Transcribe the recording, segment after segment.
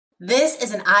This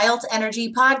is an IELTS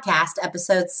Energy Podcast,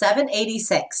 episode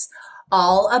 786,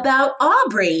 all about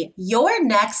Aubrey, your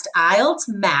next IELTS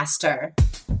master.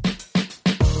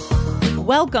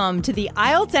 Welcome to the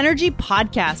IELTS Energy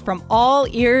Podcast from All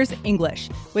Ears English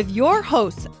with your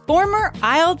hosts, former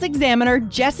IELTS examiner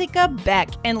Jessica Beck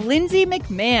and Lindsay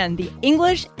McMahon, the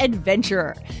English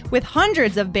adventurer. With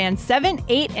hundreds of Band 7,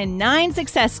 8, and 9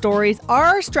 success stories,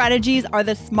 our strategies are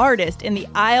the smartest in the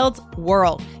IELTS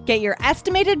world. Get your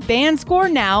estimated band score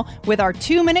now with our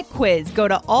 2-minute quiz. Go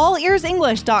to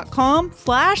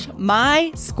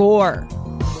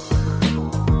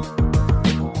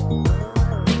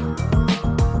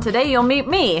allearsenglish.com/myscore. Today you'll meet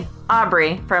me,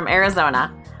 Aubrey, from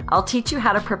Arizona. I'll teach you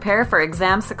how to prepare for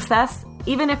exam success,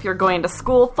 even if you're going to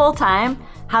school full-time,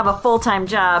 have a full-time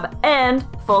job, and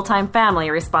full-time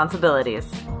family responsibilities.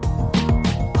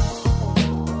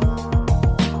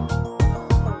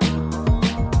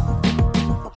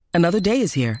 Another day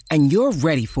is here, and you're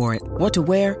ready for it. What to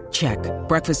wear? Check.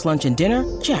 Breakfast, lunch, and dinner?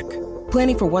 Check.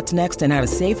 Planning for what's next and how to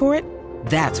save for it?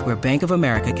 That's where Bank of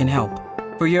America can help.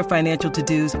 For your financial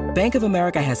to-dos, Bank of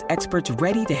America has experts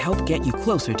ready to help get you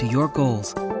closer to your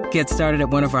goals. Get started at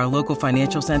one of our local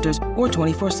financial centers or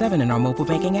 24/7 in our mobile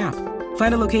banking app.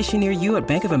 Find a location near you at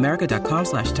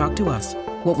bankofamerica.com/talktous.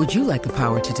 What would you like the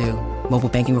power to do? Mobile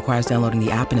banking requires downloading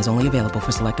the app and is only available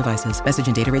for select devices. Message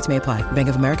and data rates may apply. Bank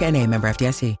of America N.A., member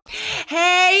FDIC.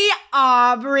 Hey,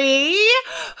 Aubrey.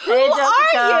 Who Hey, are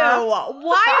Jessica. you?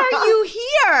 Why are you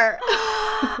here?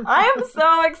 I am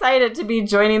so excited to be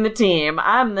joining the team.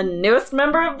 I'm the newest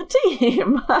member of the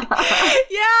team.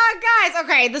 Yeah, guys.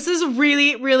 Okay, this is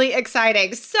really, really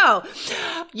exciting. So,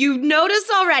 you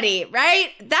noticed already,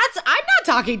 right? I'm not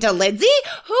talking to Lindsay.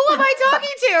 Who am I talking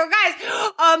to? Guys,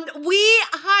 we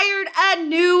hired a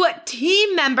new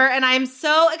team member, and I'm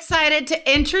so excited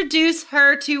to introduce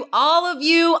her to all of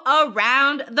you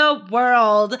around the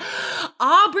world.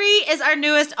 Aubrey is our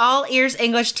newest All Ears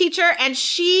English teacher, and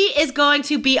she is going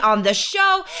to be on the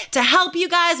show to help you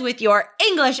guys with your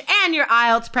English and your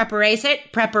IELTS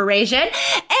preparation.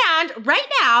 And right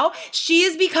now, she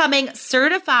is becoming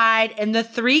certified in the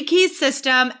 3 Keys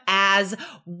system as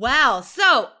well.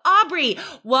 So, Aubrey,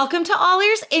 welcome to All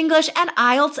Ears English and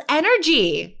IELTS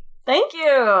Energy. Thank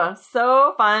you.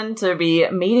 So fun to be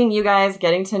meeting you guys,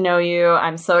 getting to know you.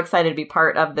 I'm so excited to be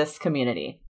part of this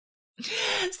community.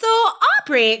 So,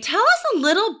 Aubrey, tell us a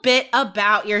little bit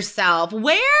about yourself.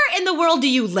 Where in the world do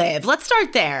you live? Let's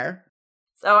start there.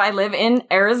 So I live in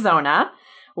Arizona,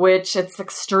 which it's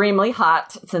extremely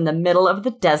hot. It's in the middle of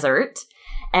the desert,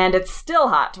 and it's still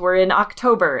hot. We're in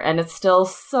October, and it's still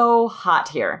so hot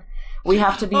here. We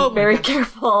have to be very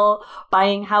careful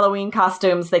buying Halloween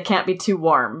costumes. They can't be too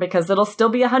warm because it'll still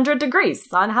be 100 degrees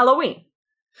on Halloween.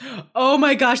 Oh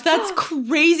my gosh, that's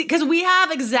crazy because we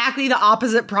have exactly the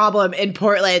opposite problem in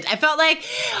Portland. I felt like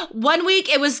one week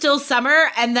it was still summer,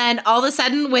 and then all of a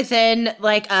sudden within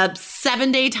like a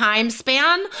 7-day time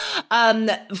span,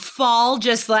 fall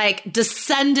just like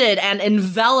descended and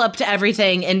enveloped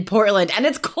everything in Portland. And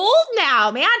it's cold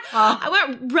now, man. I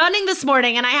went running this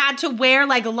morning and I had to wear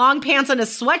like long pants and a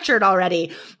sweatshirt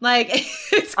already. Like,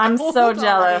 it's I'm cold so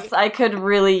jealous. already. I could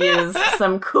really use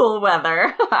some cool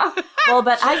weather. Well,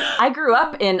 but I grew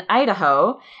up in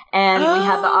Idaho, and we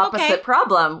had the opposite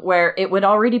problem where it would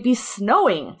already be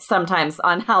snowing sometimes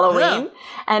on Halloween,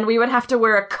 and we would have to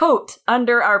wear a coat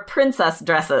under our princess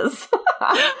dresses.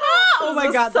 Oh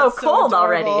my God, so that's cold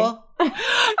already. adorable.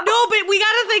 No, but we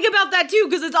got to think about that too,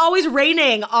 because it's always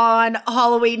raining on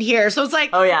Halloween here. So it's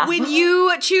like, Oh, yeah. when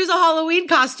you choose a Halloween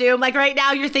costume, like right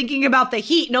now, you're thinking about the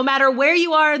heat, no matter where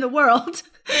you are in the world.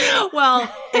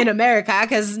 Well, in America,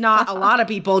 because not a lot of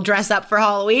people dress up for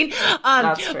Halloween.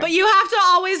 That's true. But you have to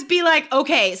always be like,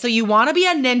 okay, so you want to be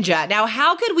a ninja. Now,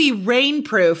 how could we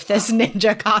rainproof this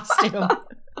ninja costume?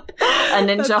 A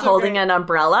ninja so holding great. an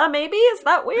umbrella, maybe? Is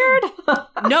that weird?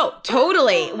 No,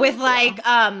 totally. With like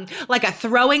a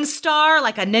throwing star,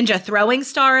 like a ninja throwing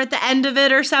star at the end of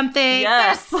it or something.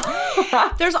 Yes.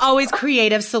 There's always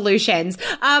creative solutions.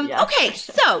 Yes. Okay,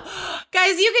 so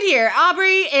guys, you can hear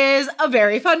Aubrey is a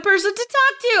very fun person to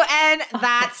talk to, and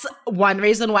that's one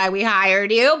reason why we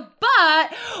hired you.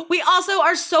 But we also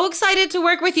are so excited to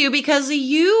work with you because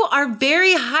you are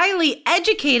very highly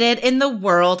educated in the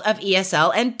world of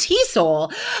ESL and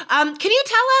TESOL. Can you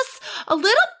tell us a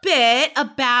little bit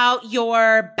about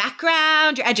your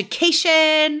background, your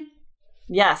education?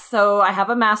 Yes, so I have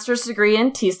a master's degree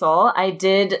in TESOL. I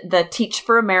did the Teach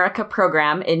for America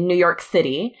program in New York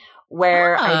City,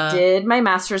 where I did my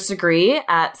master's degree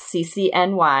at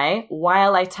CCNY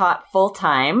while I taught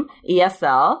full-time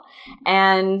ESL.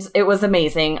 And it was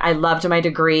amazing. I loved my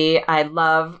degree. I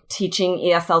love teaching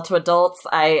ESL to adults.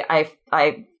 I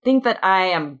think that I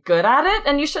am good at it,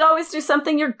 and you should always do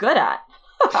something you're good at.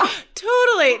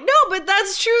 Totally. No, but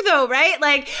that's true though, right?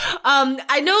 Like,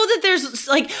 I know that there's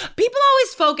like, people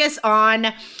always focus on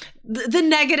the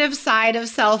negative side of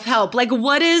self-help. Like,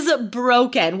 what is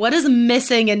broken? What is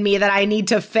missing in me that I need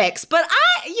to fix? But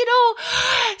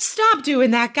stop doing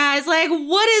that, guys. Like,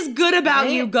 what is good about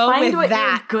you? Go Find with what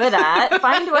that. You're good at.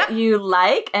 Find what you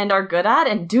like and are good at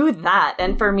and do that.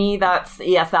 And for me, that's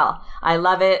ESL. I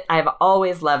love it. I've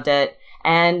always loved it.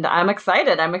 And I'm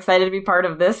excited. I'm excited to be part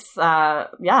of this,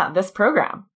 this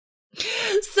program.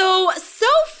 So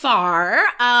far,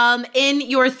 in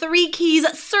your 3 Keys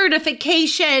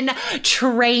certification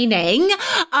training,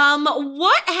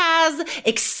 what has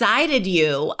excited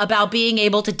you about being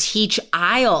able to teach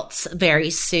IELTS very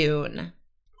soon?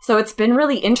 So it's been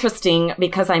really interesting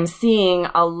because I'm seeing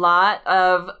a lot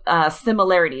of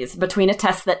similarities between a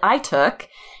test that I took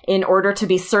in order to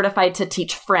be certified to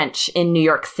teach French in New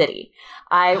York City.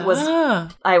 I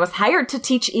was hired to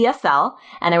teach ESL,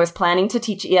 and I was planning to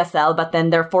teach ESL, but then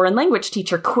their foreign language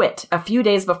teacher quit a few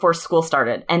days before school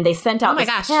started, and they sent out this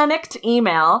panicked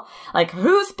email, like,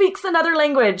 who speaks another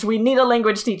language? We need a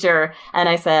language teacher. And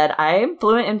I said, I'm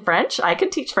fluent in French. I can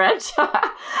teach French.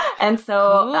 And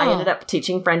so I ended up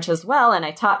teaching French as well, and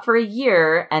I taught for a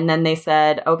year, and then they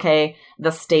said, okay,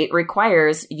 the state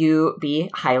requires you be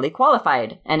highly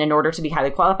qualified. And in order to be highly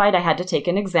qualified, I had to take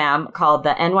an exam called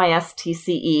the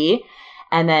NYSTCE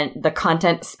and then the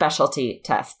Content Specialty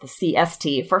Test, the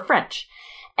CST for French.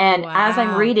 And as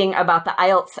I'm reading about the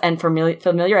IELTS and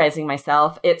familiarizing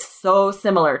myself, it's so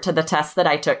similar to the test that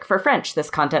I took for French,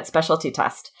 this Content Specialty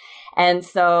Test. And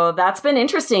so that's been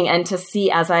interesting. And to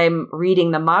see, as I'm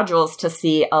reading the modules, to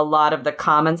see a lot of the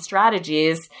common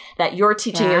strategies that you're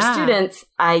teaching your students,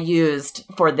 I used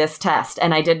for this test.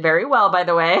 And I did very well, by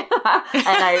the way. And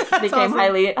I became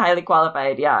awesome. highly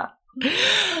qualified. Yeah.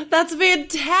 That's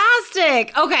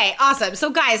fantastic. Okay, awesome. So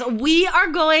guys, we are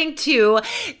going to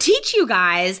teach you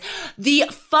guys the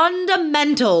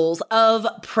fundamentals of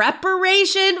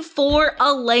preparation for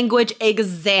a language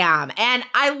exam. And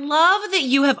I love that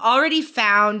you have already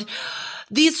found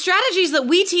these strategies that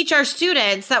we teach our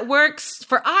students that works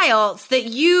for IELTS that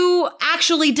you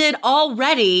actually did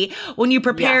already when you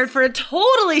prepared for a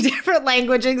totally different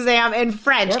language exam in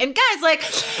French. Yep. And guys, like,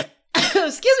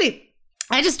 excuse me,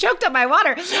 I just choked up my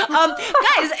water. Guys,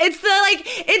 it's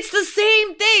the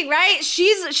same thing, right?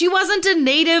 She wasn't a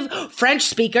native French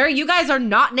speaker. You guys are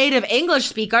not native English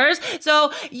speakers.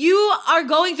 So you are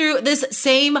going through this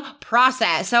same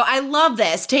process. So I love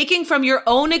this, taking from your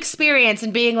own experience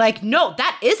and being like, no,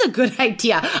 that is a good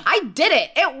idea. I did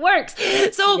it. It works.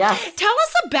 So tell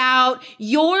us about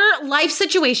your life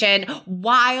situation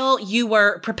while you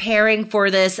were preparing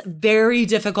for this very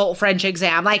difficult French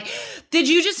exam. Like, did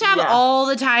you just have all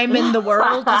the time in the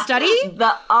world to study?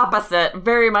 The opposite,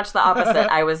 very much the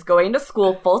opposite. I was going to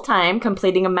school full time,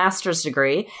 completing a master's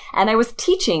degree, and I was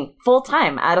teaching full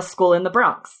time at a school in the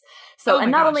Bronx. So,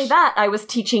 and not only that, I was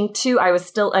teaching too, I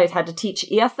had to teach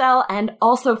ESL and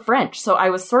also French. So I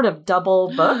was sort of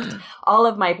double booked. All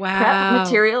of my prep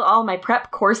material, all my prep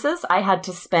courses, I had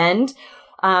to spend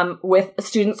with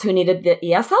students who needed the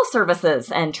ESL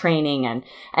services and training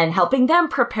and helping them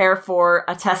prepare for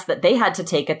a test that they had to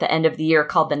take at the end of the year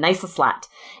called the NYSESLAT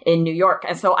in New York.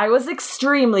 And so I was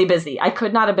extremely busy. I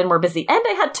could not have been more busy. And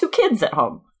I had 2 kids at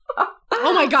home.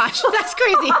 Oh my gosh, that's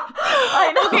crazy.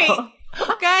 I know. Okay.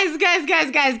 Guys,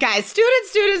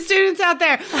 students out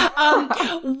there.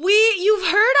 You've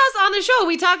heard us on the show.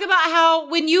 We talk about how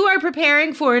when you are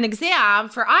preparing for an exam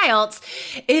for IELTS,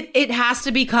 it has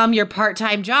to become your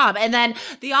part-time job. And then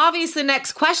the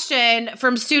next question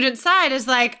from student side is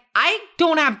like, I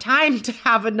don't have time to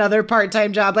have another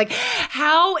part-time job. Like,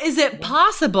 how is it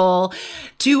possible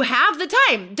to have the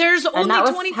time? There's only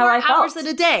 24 hours in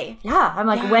a day. Yeah. I'm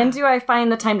like, when do I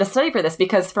find the time to study for this?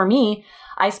 Because for me,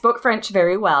 I spoke French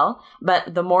very well,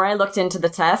 but the more I looked into the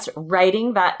test,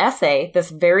 writing that essay, this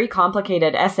very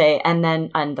complicated essay, and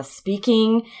the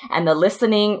speaking and the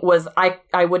listening was,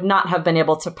 I would not have been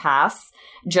able to pass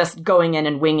just going in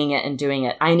and winging it and doing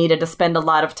it. I needed to spend a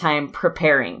lot of time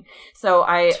preparing. So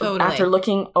after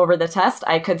looking over the test,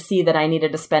 I could see that I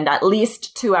needed to spend at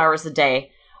least 2 hours a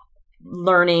day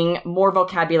learning more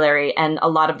vocabulary and a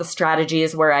lot of the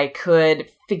strategies where I could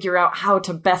figure out how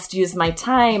to best use my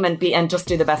time and just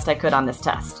do the best I could on this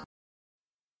test.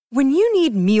 When you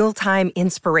need mealtime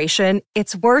inspiration,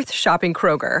 it's worth shopping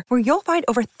Kroger, where you'll find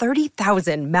over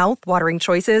 30,000 mouth-watering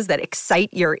choices that excite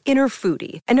your inner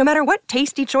foodie. And no matter what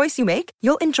tasty choice you make,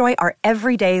 you'll enjoy our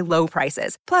everyday low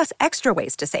prices, plus extra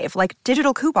ways to save, like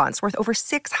digital coupons worth over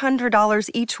 $600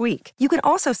 each week. You can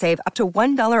also save up to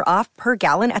 $1 off per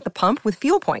gallon at the pump with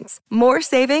fuel points. More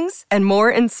savings and more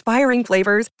inspiring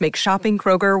flavors make shopping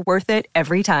Kroger worth it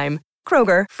every time.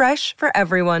 Kroger, fresh for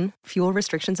everyone. Fuel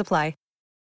restrictions apply.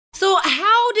 So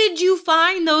how did you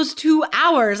find those 2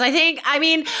 hours? I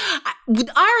mean,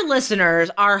 our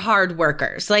listeners are hard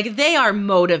workers. Like, they are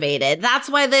motivated. That's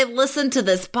why they listen to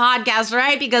this podcast,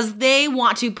 right? Because they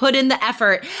want to put in the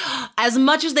effort as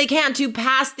much as they can to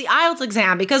pass the IELTS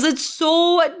exam because it's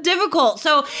so difficult.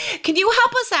 So can you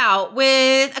help us out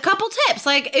with a couple tips?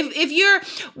 Like, if you're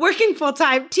working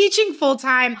full-time, teaching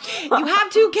full-time, you have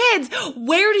 2 kids,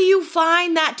 where do you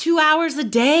find that 2 hours a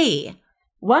day?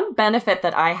 One benefit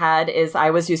that I had is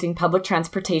I was using public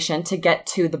transportation to get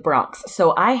to the Bronx.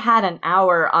 So I had an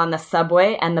hour on the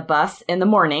subway and the bus in the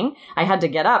morning. I had to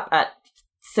get up at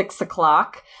 6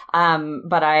 o'clock,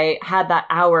 but I had that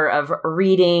hour of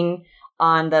reading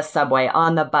on the subway,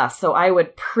 on the bus. So I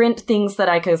would print things that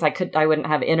I wouldn't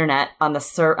have internet on the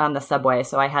subway.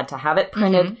 So I had to have it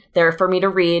printed there for me to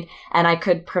read, and I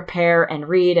could prepare and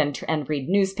read and read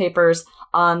newspapers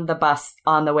on the bus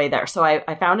on the way there. So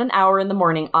I found an hour in the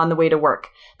morning on the way to work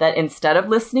that instead of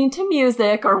listening to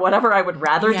music or whatever I would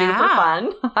rather do for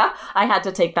fun, I had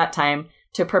to take that time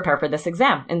to prepare for this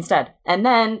exam instead. And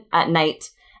then at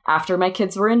night, after my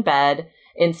kids were in bed,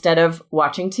 instead of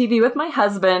watching TV with my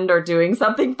husband or doing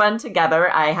something fun together,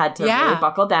 I had to really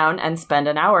buckle down and spend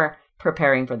an hour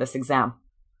preparing for this exam.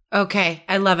 Okay.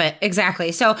 I love it.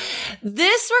 Exactly. So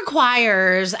this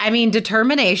requires,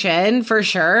 determination for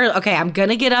sure. Okay. I'm going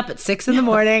to get up at 6 a.m.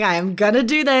 I am going to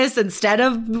do this instead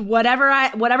of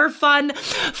whatever fun,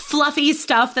 fluffy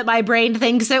stuff that my brain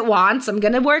thinks it wants. I'm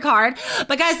going to work hard.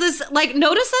 But guys,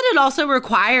 notice that it also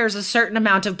requires a certain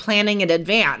amount of planning in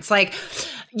advance. Like,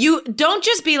 you don't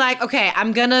just be like, okay,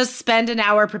 I'm going to spend an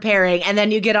hour preparing, and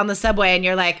then you get on the subway and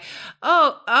you're like,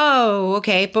 oh,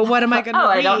 okay, but what am I going to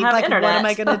read? I don't have internet. What am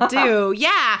I going to do?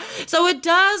 Yeah. So it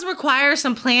does require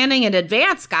some planning in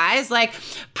advance, guys. Like,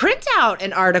 print out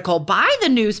an article, buy the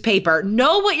newspaper,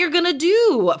 know what you're going to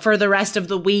do for the rest of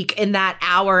the week in that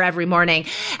hour every morning.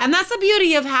 And that's the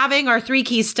beauty of having our 3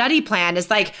 key study plan is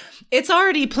like, it's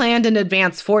already planned in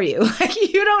advance for you. Like,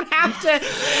 you don't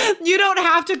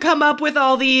have to come up with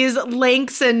all these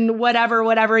links and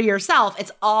whatever yourself.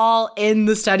 It's all in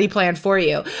the study plan for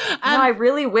you. I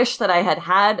really wish that I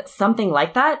had something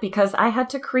like that because I had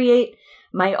to create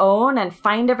my own and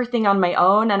find everything on my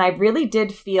own. And I really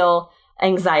did feel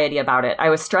anxiety about it. I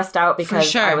was stressed out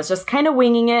because I was just kind of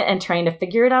winging it and trying to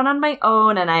figure it out on my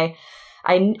own. And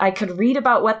I could read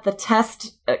about what the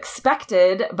test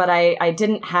expected, but I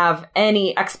didn't have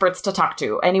any experts to talk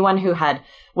to. Anyone who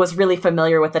was really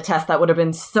familiar with the test, that would have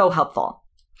been so helpful.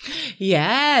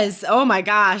 Yes. Oh my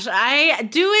gosh.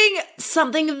 Doing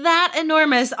something that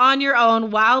enormous on your own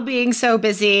while being so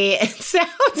busy, it sounds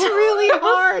really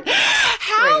hard.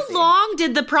 How long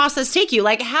did the process take you?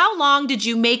 Like, how long did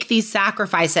you make these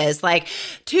sacrifices? Like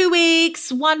 2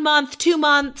 weeks, 1 month, 2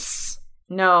 months?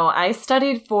 No, I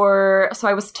studied so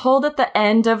I was told at the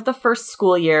end of the first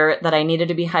school year that I needed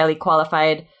to be highly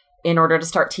qualified in order to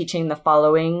start teaching the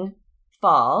following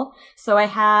fall. So I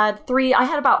had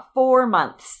about 4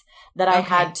 months that I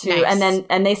had to, nice.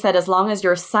 and they said, as long as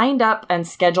you're signed up and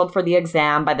scheduled for the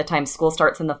exam by the time school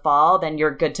starts in the fall, then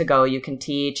you're good to go. You can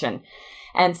teach.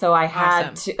 And so I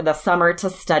had the summer to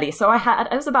study. So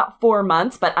it was about 4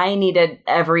 months, but I needed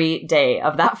every day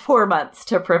of that 4 months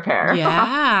to prepare.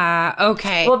 Yeah.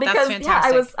 Okay. Well,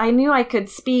 because I knew I could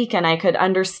speak and I could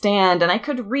understand and I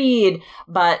could read,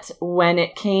 but when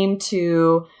it came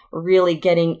to really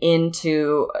getting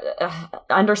into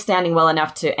understanding well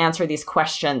enough to answer these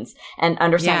questions and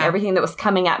understand everything that was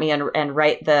coming at me and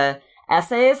write the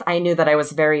essays, I knew that I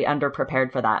was very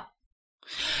underprepared for that.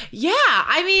 Yeah.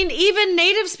 Even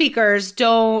native speakers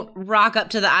don't rock up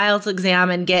to the IELTS exam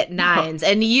and get 9s.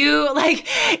 And you,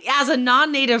 as a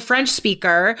non-native French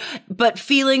speaker, but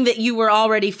feeling that you were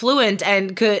already fluent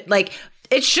and could,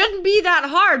 it shouldn't be that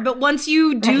hard. But once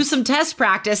you do some test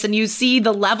practice and you see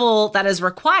the level that is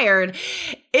required,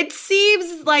 it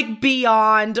seems like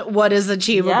beyond what is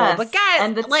achievable. Yes. But guys,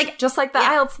 and just like the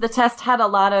IELTS, the test had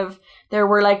there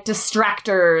were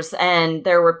distractors and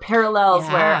there were parallels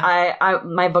where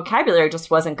my vocabulary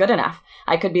just wasn't good enough.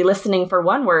 I could be listening for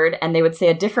one word and they would say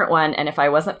a different one. And if I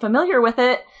wasn't familiar with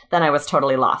it, then I was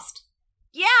totally lost.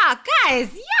 Yeah, guys,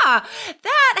 yeah.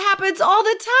 That happens all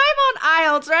the time on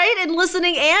IELTS, right? In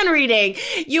listening and reading.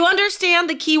 You understand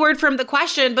the keyword from the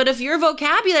question, but if your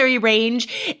vocabulary range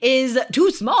is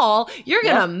too small, you're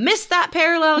going to miss that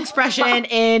parallel expression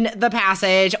in the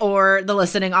passage or the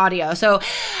listening audio. So,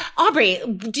 Aubrey,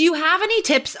 do you have any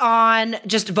tips on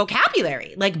just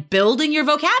vocabulary, like building your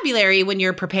vocabulary when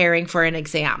you're preparing for an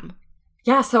exam?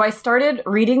 Yeah, so I started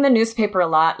reading the newspaper a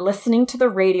lot, listening to the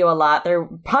radio a lot. Their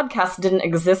podcasts didn't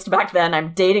exist back then.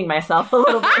 I'm dating myself a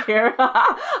little bit here.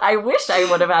 I wish I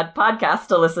would have had podcasts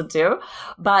to listen to.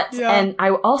 And I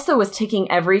also was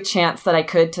taking every chance that I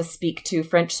could to speak to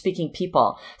French-speaking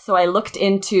people. So I looked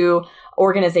into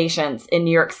organizations in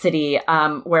New York City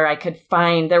where I could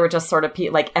find, there were just sort of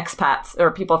like expats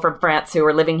or people from France who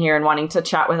were living here and wanting to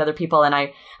chat with other people. And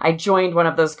I joined one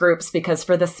of those groups because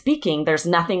for the speaking, there's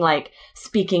nothing like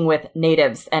speaking with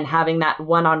natives and having that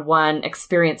one-on-one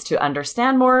experience to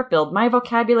understand more, build my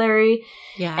vocabulary.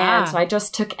 Yeah. And so I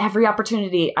just took every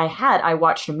opportunity I had. I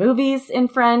watched movies in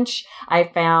French. I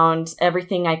found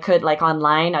everything I could, like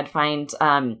online. I'd find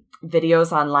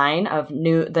videos online of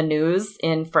the news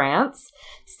in France.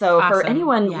 So for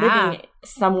anyone living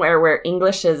somewhere where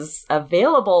English is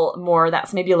available more,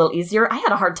 that's maybe a little easier. I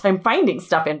had a hard time finding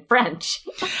stuff in French.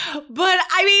 But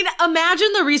I mean,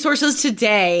 imagine the resources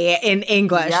today in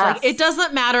English. Yes. Like, it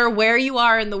doesn't matter where you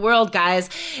are in the world, guys.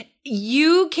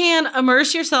 You can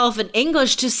immerse yourself in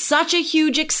English to such a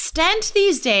huge extent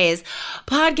these days.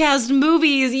 Podcasts,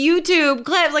 movies, YouTube,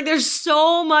 clips, like there's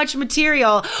so much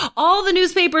material. All the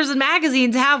newspapers and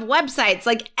magazines have websites,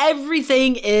 like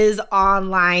everything is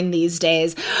online these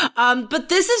days. But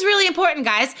this is really important,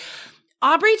 guys.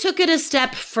 Aubrey took it a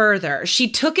step further. She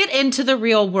took it into the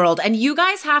real world, and you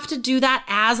guys have to do that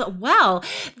as well.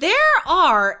 There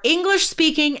are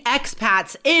English-speaking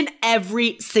expats in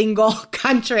every single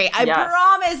country. I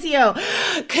promise you.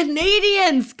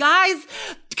 Canadians, guys,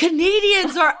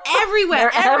 Canadians are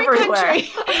everywhere. Every country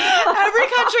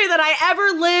that I ever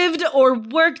lived or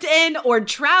worked in or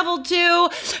traveled to,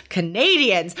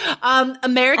 Canadians,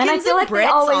 Americans, and I feel like Brits they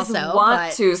always also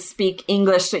want to speak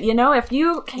English. You know, if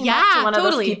you came up to one of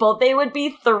those people, they would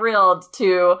be thrilled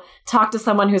to talk to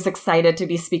someone who's excited to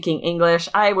be speaking English.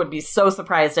 I would be so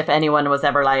surprised if anyone was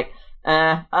ever like,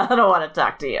 I don't want to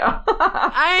talk to you.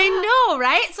 I know,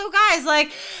 right? So guys,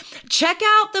 like, check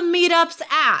out the Meetups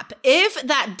app. If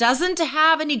that doesn't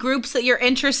have any groups that you're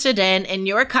interested in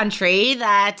your country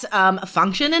that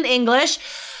function in English,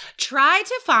 try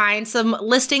to find some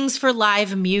listings for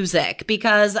live music,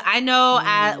 because I know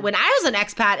when I was an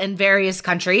expat in various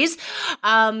countries,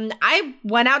 I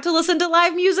went out to listen to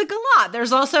live music a lot.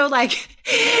 There's also like,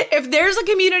 if there's a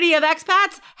community of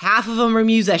expats, half of them are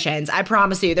musicians. I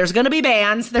promise you, there's going to be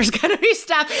bands, there's going to be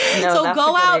stuff. So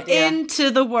go out into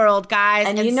the world, guys.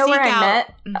 And you know where I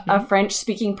met a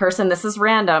French-speaking person? This is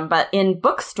random, but in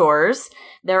bookstores,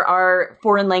 there are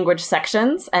foreign language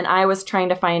sections, and I was trying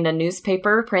to find a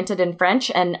newspaper printed in French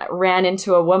and ran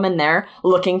into a woman there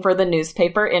looking for the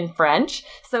newspaper in French.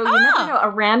 So you never know, a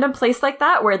random place like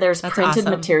that where there's printed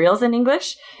materials in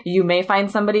English, you may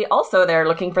find somebody also there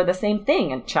looking for the same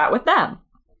thing and chat with them.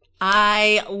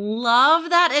 I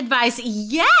love that advice.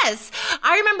 Yes.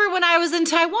 I remember when I was in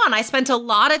Taiwan, I spent a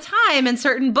lot of time in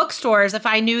certain bookstores if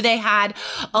I knew they had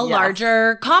a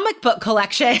larger comic book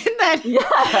collection than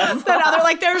other.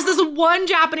 Like, there's this one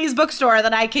Japanese bookstore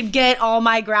that I could get all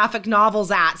my graphic novels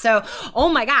at. So, oh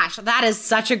my gosh, that is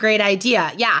such a great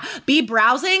idea. Yeah. Be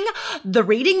browsing the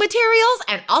reading materials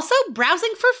and also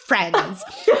browsing for friends.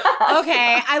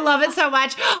 Okay. I love it so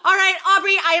much. All right,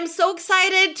 Aubrey, I am so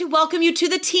excited to welcome you to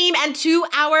the team and to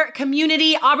our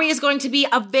community. Aubrey is going to be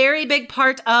a very big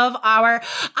part of our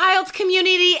IELTS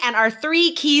community and our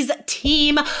 3 Keys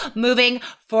team moving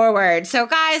forward. So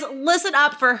guys, listen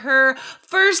up for her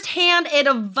firsthand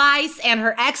advice and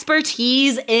her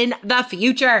expertise in the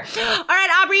future. All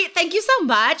right, Aubrey, thank you so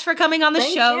much for coming on the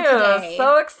show today.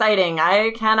 So exciting.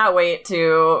 I cannot wait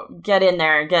to get in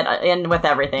there and get in with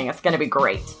everything. It's going to be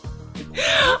great.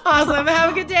 Awesome.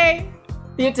 Have a good day.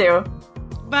 You too.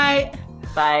 Bye.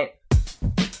 Bye.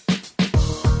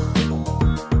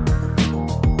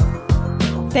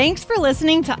 Thanks for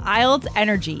listening to IELTS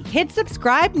Energy. Hit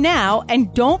subscribe now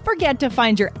and don't forget to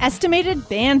find your estimated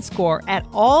band score at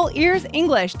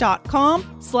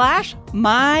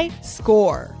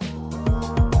allearsenglish.com/myscore.